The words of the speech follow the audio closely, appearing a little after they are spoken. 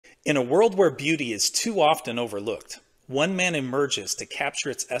In a world where beauty is too often overlooked, one man emerges to capture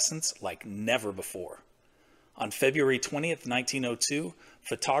its essence like never before. On February 20th, 1902,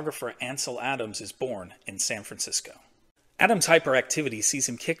 photographer Ansel Adams is born in San Francisco. Adams' hyperactivity sees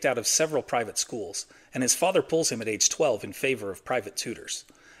him kicked out of several private schools, and his father pulls him at age 12 in favor of private tutors.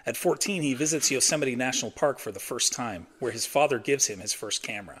 At 14, he visits Yosemite National Park for the first time, where his father gives him his first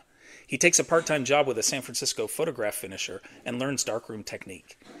camera. He takes a part-time job with a San Francisco photograph finisher and learns darkroom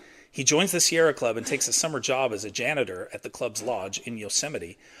technique. He joins the Sierra Club and takes a summer job as a janitor at the club's lodge in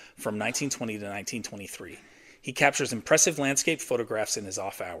Yosemite from 1920 to 1923. He captures impressive landscape photographs in his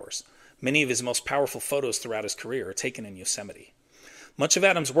off hours. Many of his most powerful photos throughout his career are taken in Yosemite. Much of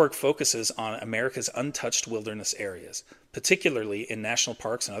Adams' work focuses on America's untouched wilderness areas, particularly in national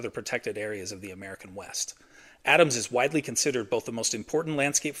parks and other protected areas of the American West. Adams is widely considered both the most important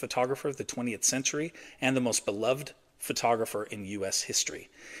landscape photographer of the 20th century and the most beloved photographer in U.S. history.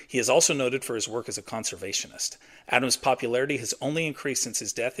 He is also noted for his work as a conservationist. Adams' popularity has only increased since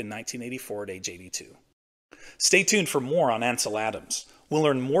his death in 1984 at age 82. Stay tuned for more on Ansel Adams. We'll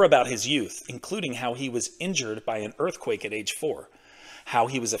learn more about his youth, including how he was injured by an earthquake at age 4, how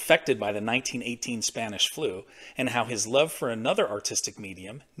he was affected by the 1918 Spanish flu, and how his love for another artistic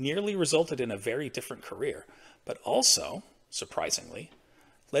medium nearly resulted in a very different career, but also, surprisingly,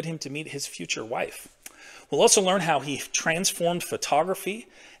 led him to meet his future wife. We'll also learn how he transformed photography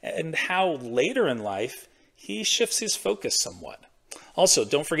and how later in life he shifts his focus somewhat. Also,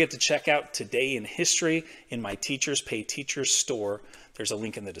 don't forget to check out Today in History in my Teachers Pay Teachers store. There's a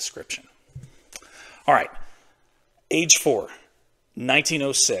link in the description. All right, age 4,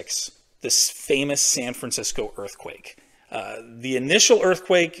 1906, this famous San Francisco earthquake. The initial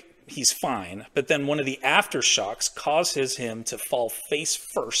earthquake, he's fine, but then one of the aftershocks causes him to fall face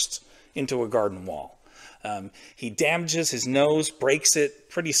first into a garden wall. He damages his nose, breaks it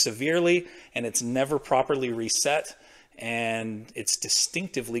pretty severely, and it's never properly reset, and it's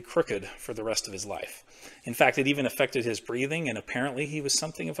distinctively crooked for the rest of his life. In fact, it even affected his breathing, and apparently he was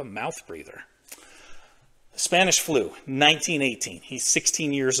something of a mouth breather. Spanish flu, 1918. He's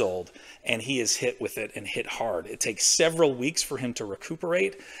 16 years old, and he is hit with it and hit hard. It takes several weeks for him to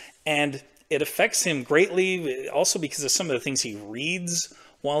recuperate, and it affects him greatly also because of some of the things he reads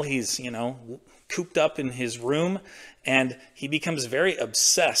while he's, cooped up in his room, and he becomes very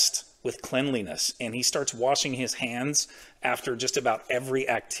obsessed with cleanliness, and he starts washing his hands after just about every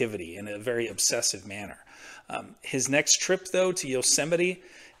activity in a very obsessive manner. His next trip, though, to Yosemite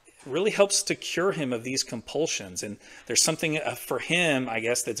really helps to cure him of these compulsions, and there's something for him, I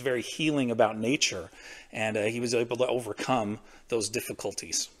guess, that's very healing about nature, and he was able to overcome those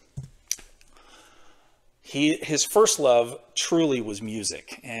difficulties. His first love truly was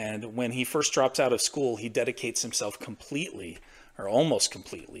music, and when he first drops out of school, he dedicates himself completely, or almost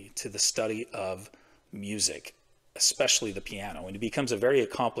completely, to the study of music, especially the piano, and he becomes a very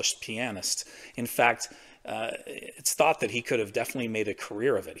accomplished pianist. In fact, it's thought that he could have definitely made a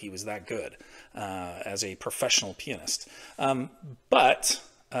career of it. He was that good as a professional pianist. But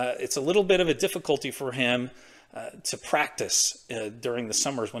it's a little bit of a difficulty for him to practice during the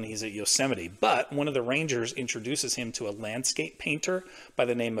summers when he's at Yosemite. But one of the rangers introduces him to a landscape painter by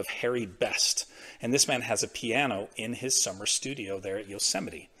the name of Harry Best. And this man has a piano in his summer studio there at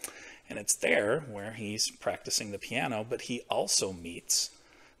Yosemite. And it's there where he's practicing the piano, but he also meets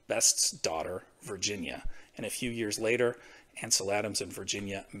Best's daughter, Virginia. And a few years later, Ansel Adams and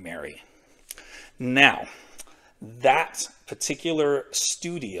Virginia marry. Now, that particular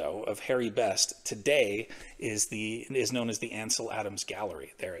studio of Harry Best today is known as the Ansel Adams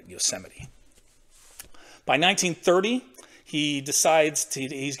Gallery there at Yosemite. By 1930, he decides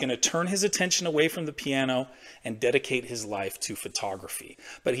he's going to turn his attention away from the piano and dedicate his life to photography.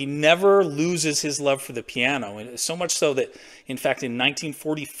 But he never loses his love for the piano, and so much so that, in fact, in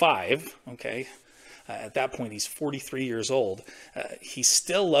 1945, at that point he's 43 years old, he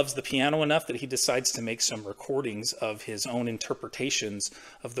still loves the piano enough that he decides to make some recordings of his own interpretations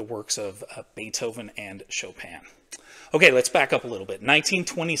of the works of Beethoven and Chopin. Okay, let's back up a little bit.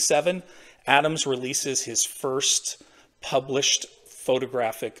 1927, Adams releases his first published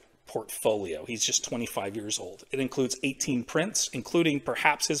photographic portfolio. He's just 25 years old. It includes 18 prints, including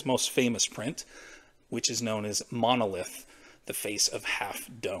perhaps his most famous print, which is known as Monolith, the Face of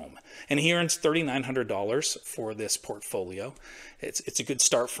Half Dome. And he earns $3,900 for this portfolio. It's a good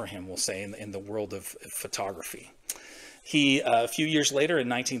start for him, we'll say, in the world of photography. He, a few years later, in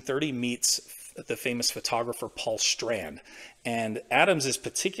 1930, meets the famous photographer Paul Strand. And Adams is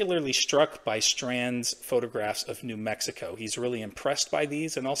particularly struck by Strand's photographs of New Mexico. He's really impressed by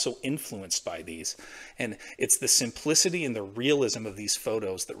these and also influenced by these. And it's the simplicity and the realism of these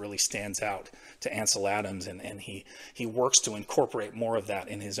photos that really stands out to Ansel Adams, and he works to incorporate more of that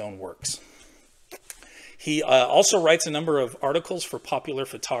in his own works. He also writes a number of articles for popular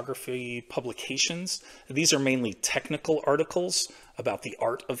photography publications. These are mainly technical articles about the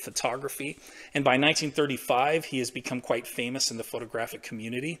art of photography. And by 1935, he has become quite famous in the photographic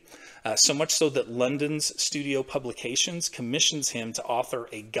community, so much so that London's Studio Publications commissions him to author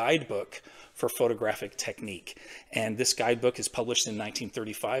a guidebook for photographic technique. And this guidebook is published in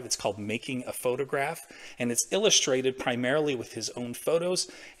 1935. It's called Making a Photograph, and it's illustrated primarily with his own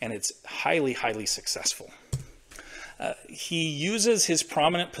photos, and it's highly, highly successful. He uses his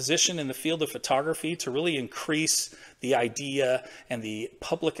prominent position in the field of photography to really increase the idea and the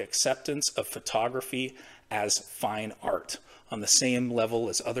public acceptance of photography as fine art, on the same level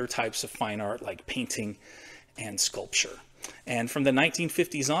as other types of fine art like painting and sculpture. And from the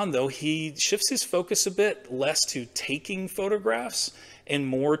 1950s on, though, he shifts his focus a bit less to taking photographs and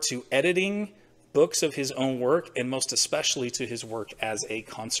more to editing books of his own work, and most especially to his work as a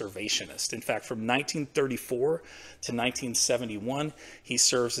conservationist. In fact, from 1934 to 1971, he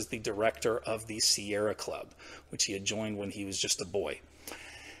serves as the director of the Sierra Club, which he had joined when he was just a boy.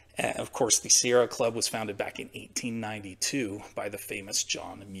 And of course, the Sierra Club was founded back in 1892 by the famous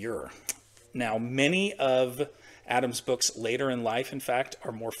John Muir. Now, many of Adams' books later in life, in fact,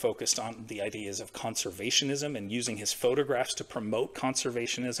 are more focused on the ideas of conservationism and using his photographs to promote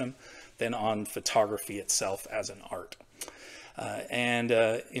conservationism than on photography itself as an art.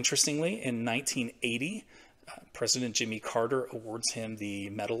 Interestingly, in 1980, President Jimmy Carter awards him the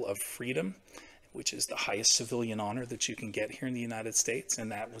Medal of Freedom, which is the highest civilian honor that you can get here in the United States,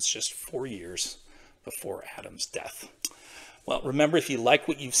 and that was just 4 years before Adams' death. Well, remember, if you like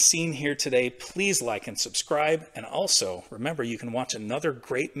what you've seen here today, please like and subscribe. And also, remember, you can watch another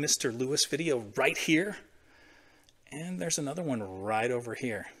great Mr. Lewis video right here. And there's another one right over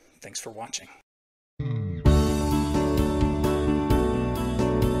here. Thanks for watching.